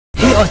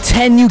are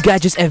 10 new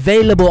gadgets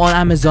available on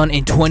Amazon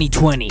in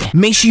 2020.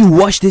 Make sure you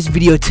watch this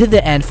video to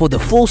the end for the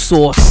full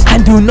source,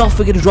 and do not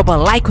forget to drop a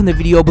like on the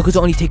video because it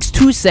only takes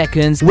 2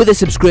 seconds with a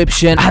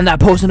subscription and that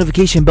post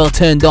notification bell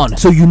turned on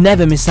so you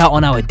never miss out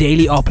on our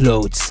daily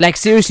uploads. Like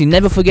seriously,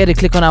 never forget to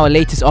click on our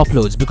latest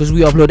uploads because we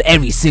upload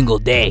every single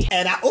day.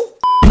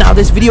 Now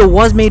this video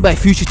was made by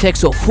Futuristic,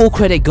 so full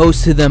credit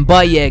goes to them.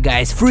 But yeah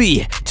guys,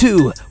 3,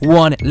 2,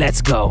 1,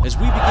 let's go. As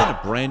we begin a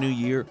brand new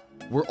year,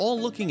 we're all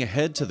looking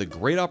ahead to the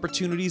great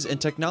opportunities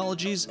and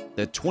technologies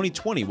that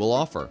 2020 will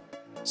offer.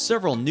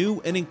 Several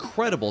new and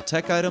incredible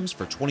tech items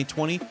for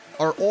 2020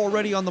 are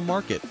already on the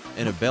market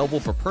and available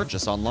for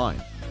purchase online.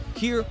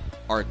 Here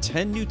are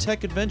 10 new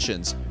tech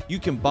inventions you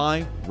can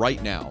buy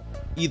right now,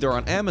 either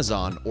on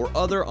Amazon or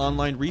other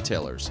online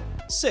retailers.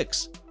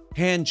 6.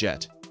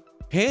 HANDJET.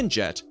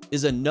 HANDJET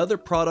is another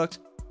product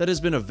that has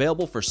been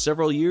available for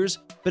several years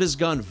but has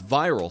gone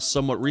viral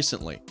somewhat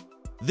recently.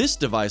 This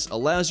device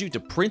allows you to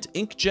print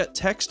inkjet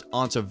text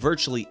onto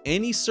virtually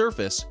any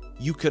surface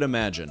you could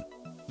imagine.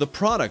 The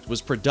product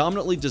was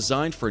predominantly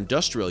designed for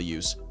industrial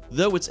use,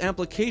 though its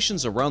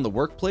applications around the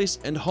workplace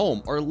and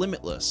home are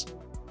limitless.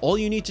 All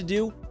you need to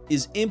do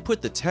is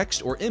input the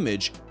text or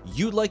image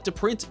you'd like to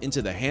print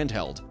into the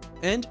handheld,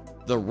 and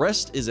the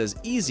rest is as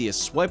easy as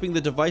swiping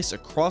the device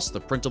across the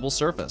printable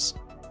surface.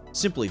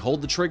 Simply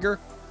hold the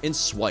trigger and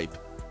swipe,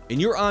 and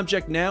your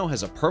object now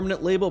has a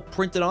permanent label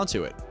printed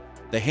onto it.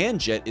 The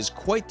HANDJET is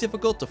quite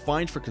difficult to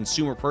find for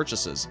consumer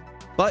purchases,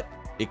 but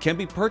it can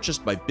be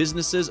purchased by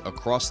businesses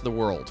across the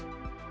world.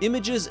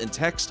 Images and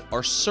text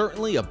are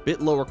certainly a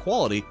bit lower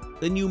quality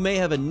than you may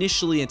have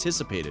initially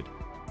anticipated,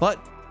 but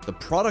the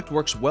product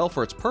works well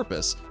for its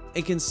purpose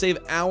and can save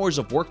hours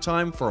of work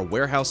time for a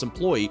warehouse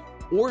employee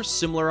or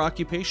similar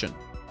occupation.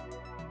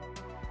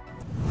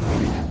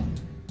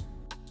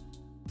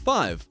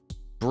 5.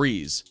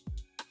 Breaze.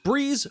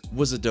 Breaze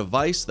was a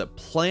device that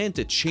planned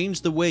to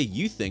change the way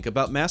you think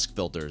about mask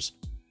filters.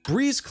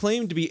 Breaze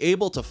claimed to be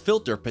able to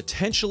filter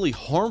potentially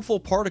harmful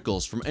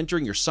particles from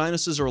entering your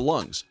sinuses or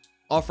lungs,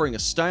 offering a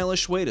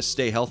stylish way to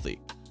stay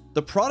healthy.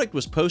 The product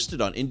was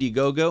posted on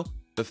Indiegogo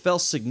but fell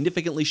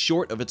significantly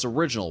short of its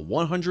original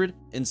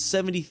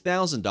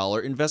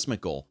 $170,000 investment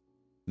goal.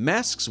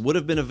 Masks would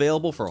have been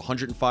available for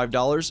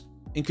 $105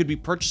 and could be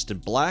purchased in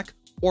black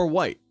or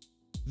white.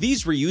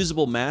 These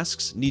reusable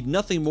masks need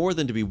nothing more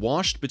than to be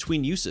washed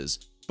between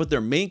uses, but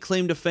their main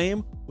claim to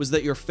fame was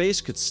that your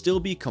face could still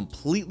be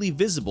completely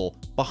visible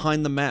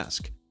behind the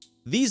mask.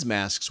 These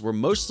masks were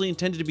mostly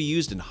intended to be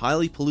used in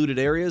highly polluted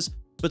areas,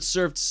 but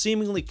served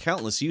seemingly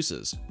countless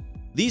uses.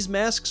 These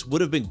masks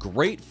would have been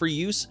great for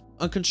use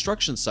on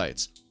construction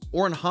sites,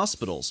 or in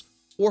hospitals,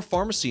 or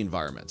pharmacy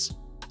environments.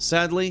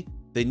 Sadly,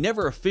 they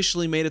never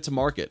officially made it to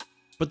market,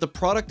 but the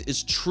product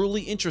is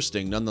truly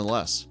interesting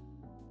nonetheless.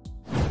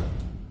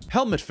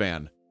 Helmet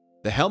fan.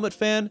 The helmet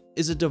fan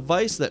is a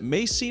device that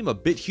may seem a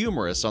bit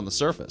humorous on the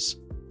surface,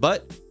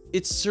 but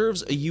it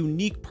serves a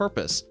unique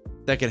purpose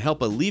that can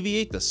help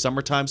alleviate the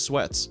summertime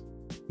sweats.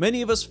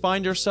 Many of us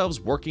find ourselves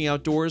working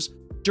outdoors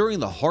during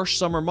the harsh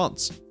summer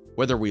months,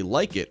 whether we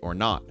like it or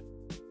not.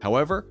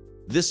 However,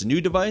 this new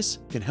device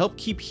can help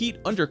keep heat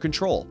under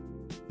control.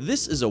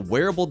 This is a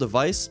wearable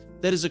device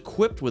that is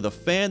equipped with a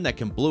fan that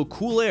can blow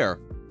cool air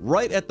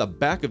right at the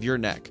back of your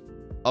neck.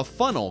 A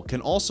funnel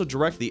can also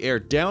direct the air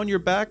down your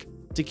back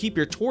to keep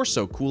your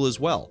torso cool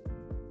as well.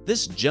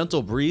 This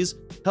gentle breeze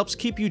helps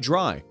keep you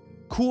dry,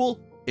 cool,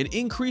 and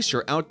increase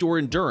your outdoor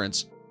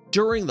endurance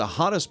during the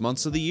hottest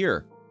months of the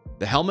year.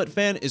 The helmet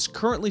fan is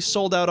currently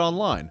sold out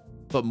online,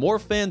 but more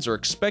fans are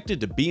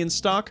expected to be in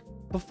stock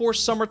before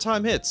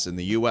summertime hits in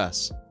the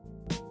US.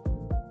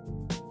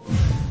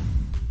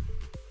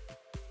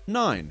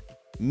 9.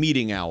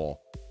 Meeting Owl.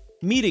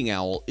 Meeting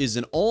Owl is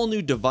an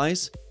all-new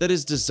device that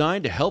is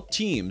designed to help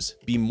teams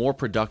be more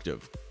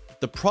productive.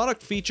 The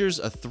product features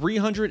a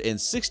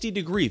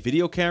 360-degree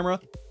video camera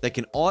that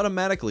can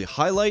automatically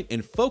highlight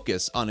and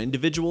focus on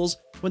individuals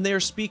when they are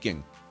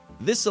speaking.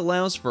 This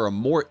allows for a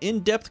more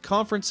in-depth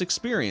conference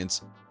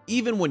experience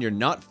even when you're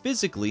not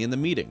physically in the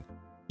meeting.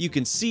 You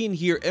can see and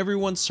hear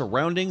everyone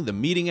surrounding the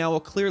Meeting Owl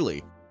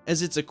clearly,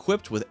 as it's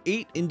equipped with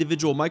 8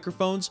 individual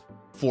microphones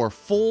for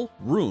full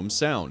room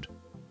sound.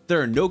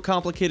 There are no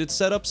complicated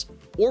setups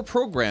or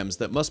programs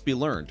that must be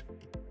learned.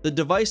 The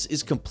device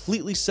is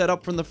completely set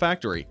up from the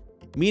factory,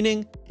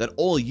 meaning that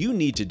all you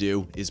need to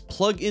do is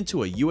plug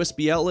into a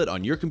USB outlet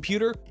on your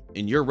computer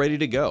and you're ready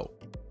to go.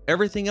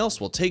 Everything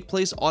else will take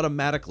place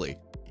automatically.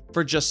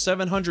 For just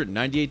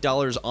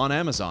 $798 on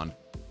Amazon,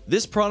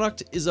 this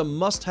product is a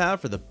must-have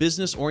for the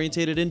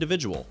business-oriented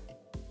individual.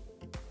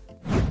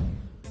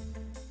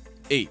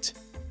 8.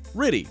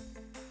 Ridy.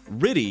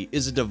 Ridy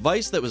is a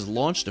device that was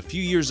launched a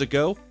few years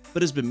ago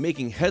but has been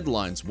making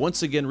headlines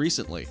once again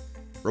recently.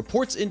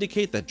 Reports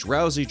indicate that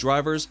drowsy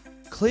drivers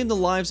claim the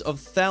lives of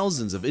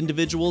thousands of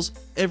individuals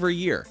every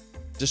year.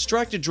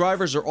 Distracted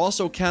drivers are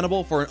also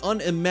accountable for an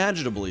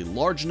unimaginably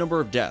large number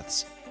of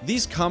deaths.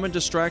 These common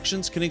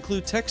distractions can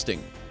include texting,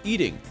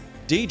 eating,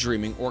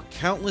 daydreaming, or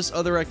countless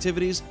other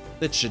activities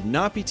that should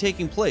not be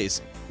taking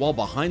place while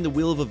behind the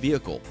wheel of a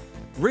vehicle.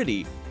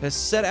 Ridy has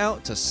set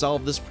out to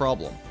solve this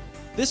problem.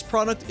 This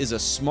product is a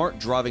smart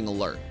driving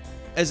alert,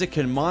 as it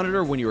can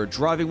monitor when you are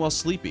driving while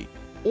sleepy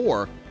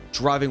or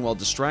driving while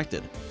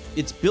distracted.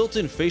 Its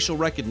built-in facial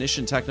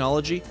recognition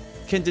technology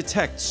can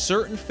detect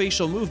certain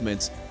facial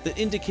movements that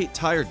indicate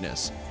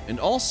tiredness, and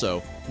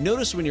also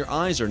notice when your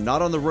eyes are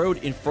not on the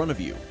road in front of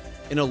you.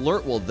 An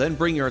alert will then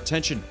bring your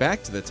attention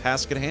back to the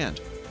task at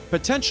hand,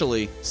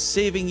 potentially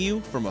saving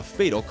you from a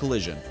fatal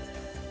collision.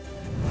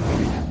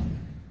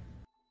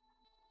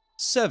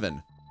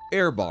 7.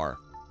 AirBar.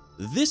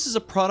 This is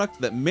a product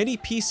that many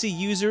PC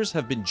users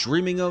have been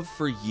dreaming of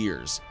for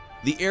years.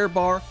 The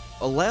AirBar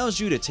allows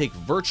you to take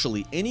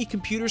virtually any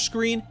computer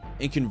screen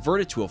and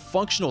convert it to a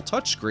functional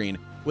touchscreen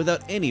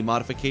without any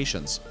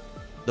modifications.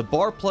 The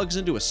bar plugs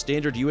into a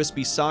standard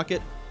USB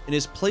socket and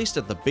is placed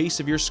at the base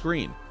of your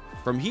screen.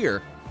 From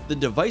here, the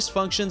device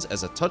functions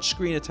as a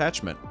touchscreen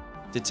attachment,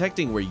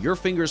 detecting where your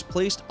finger is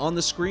placed on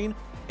the screen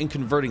and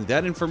converting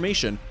that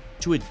information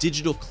to a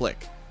digital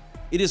click.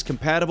 It is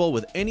compatible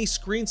with any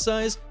screen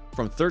size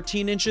from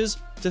 13 inches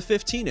to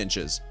 15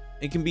 inches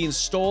and can be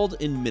installed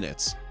in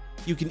minutes.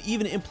 You can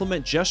even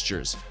implement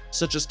gestures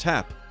such as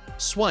tap,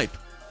 swipe,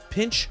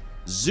 pinch,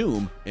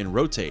 zoom, and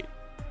rotate.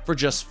 For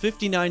just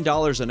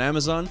 $59 on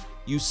Amazon,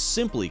 you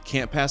simply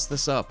can't pass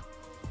this up.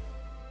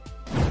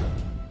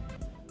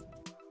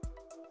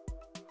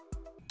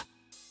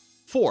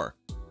 4.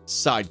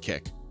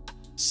 Sidekick.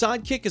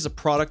 Sidekick is a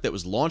product that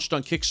was launched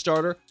on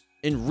Kickstarter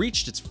and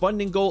reached its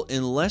funding goal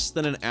in less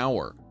than an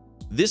hour.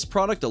 This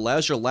product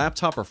allows your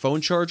laptop or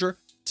phone charger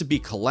to be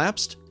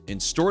collapsed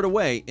and stored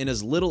away in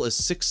as little as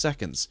 6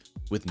 seconds,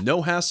 with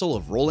no hassle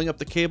of rolling up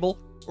the cable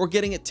or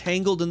getting it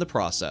tangled in the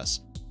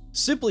process.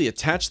 Simply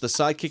attach the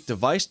Sidekick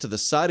device to the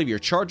side of your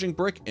charging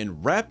brick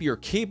and wrap your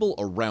cable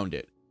around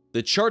it.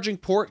 The charging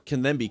port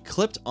can then be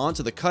clipped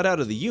onto the cutout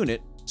of the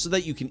unit so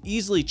that you can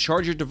easily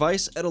charge your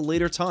device at a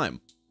later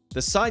time. The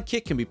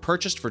Sidekick can be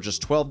purchased for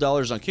just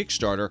 $12 on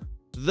Kickstarter,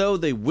 though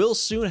they will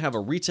soon have a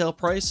retail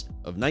price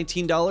of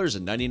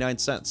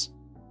 $19.99.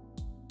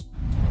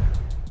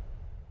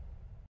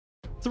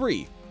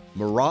 3.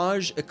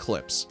 Mirage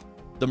Eclipse.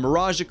 The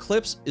Mirage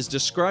Eclipse is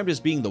described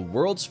as being the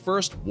world's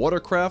first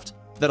watercraft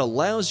that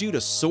allows you to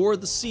soar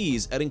the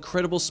seas at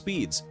incredible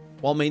speeds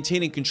while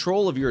maintaining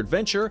control of your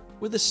adventure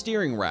with a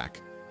steering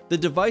rack. The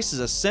device is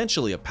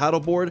essentially a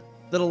paddleboard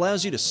that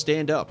allows you to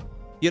stand up,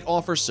 yet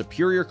offers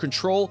superior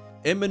control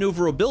and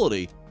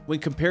maneuverability when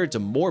compared to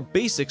more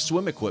basic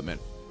swim equipment.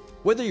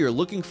 Whether you're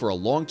looking for a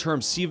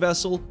long-term sea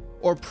vessel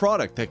or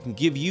product that can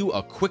give you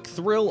a quick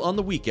thrill on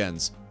the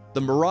weekends,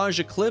 the Mirage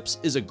Eclipse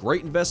is a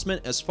great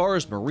investment as far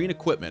as marine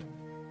equipment.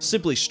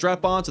 Simply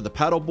strap onto the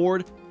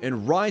paddleboard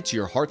and ride to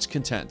your heart's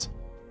content.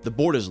 The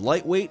board is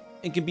lightweight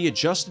and can be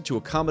adjusted to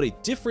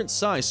accommodate different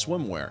size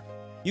swimwear.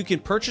 You can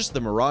purchase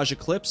the Mirage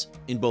Eclipse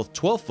in both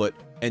 12-foot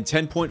and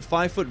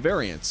 10.5-foot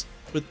variants,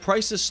 with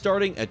prices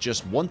starting at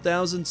just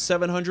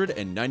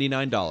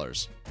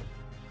 $1,799.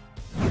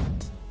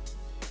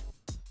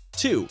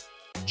 2.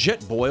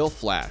 Jetboil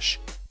Flash.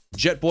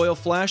 Jetboil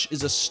Flash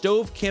is a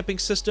stove camping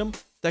system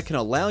that can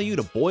allow you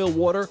to boil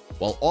water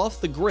while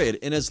off the grid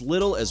in as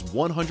little as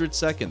 100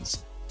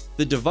 seconds.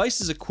 The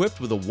device is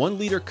equipped with a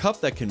 1-liter cup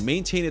that can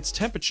maintain its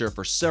temperature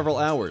for several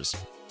hours,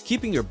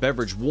 keeping your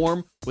beverage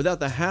warm without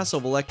the hassle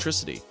of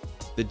electricity.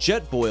 The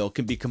Jetboil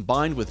can be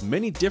combined with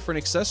many different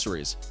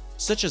accessories,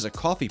 such as a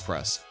coffee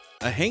press,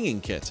 a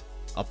hanging kit,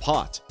 a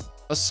pot,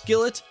 a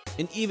skillet,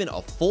 and even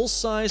a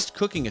full-sized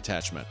cooking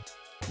attachment.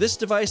 This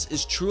device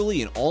is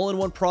truly an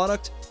all-in-one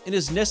product and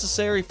is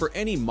necessary for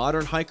any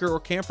modern hiker or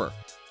camper.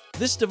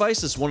 This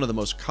device is one of the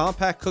most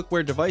compact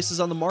cookware devices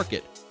on the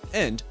market,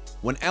 and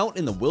when out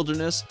in the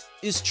wilderness,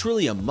 is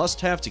truly a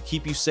must-have to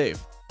keep you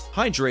safe,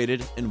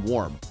 hydrated, and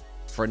warm.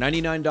 For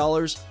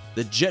 $99,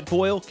 the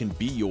Jetboil can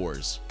be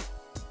yours.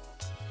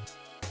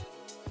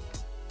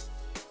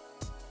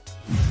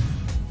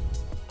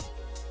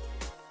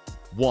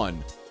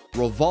 1.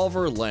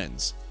 Revolver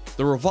Lens.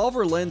 The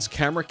Revolver Lens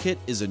camera kit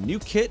is a new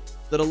kit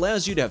that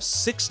allows you to have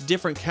 6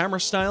 different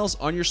camera styles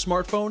on your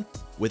smartphone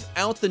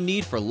without the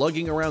need for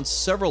lugging around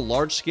several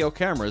large-scale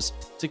cameras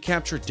to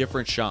capture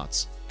different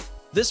shots.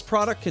 This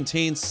product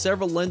contains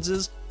several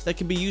lenses that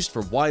can be used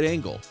for wide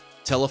angle,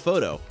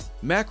 telephoto,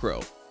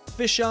 macro,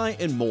 fisheye,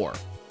 and more.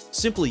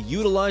 Simply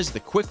utilize the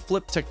quick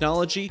flip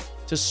technology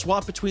to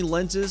swap between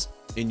lenses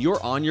and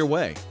you're on your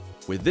way.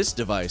 With this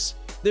device,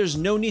 there's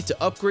no need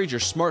to upgrade your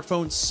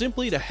smartphone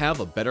simply to have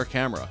a better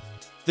camera.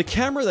 The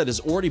camera that is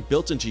already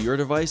built into your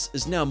device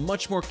is now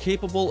much more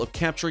capable of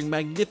capturing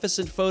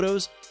magnificent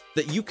photos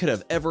that you could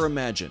have ever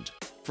imagined.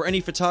 For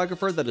any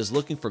photographer that is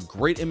looking for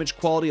great image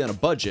quality on a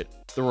budget,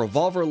 the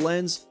Revolver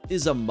Lens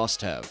is a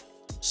must-have.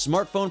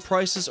 Smartphone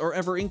prices are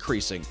ever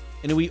increasing,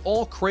 and we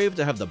all crave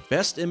to have the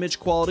best image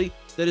quality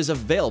that is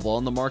available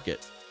on the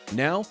market.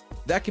 Now,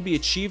 that can be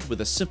achieved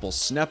with a simple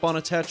snap-on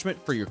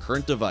attachment for your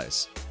current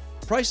device.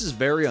 Prices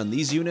vary on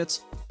these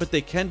units, but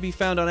they can be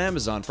found on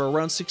Amazon for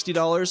around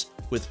 $60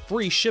 with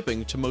free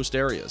shipping to most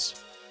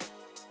areas.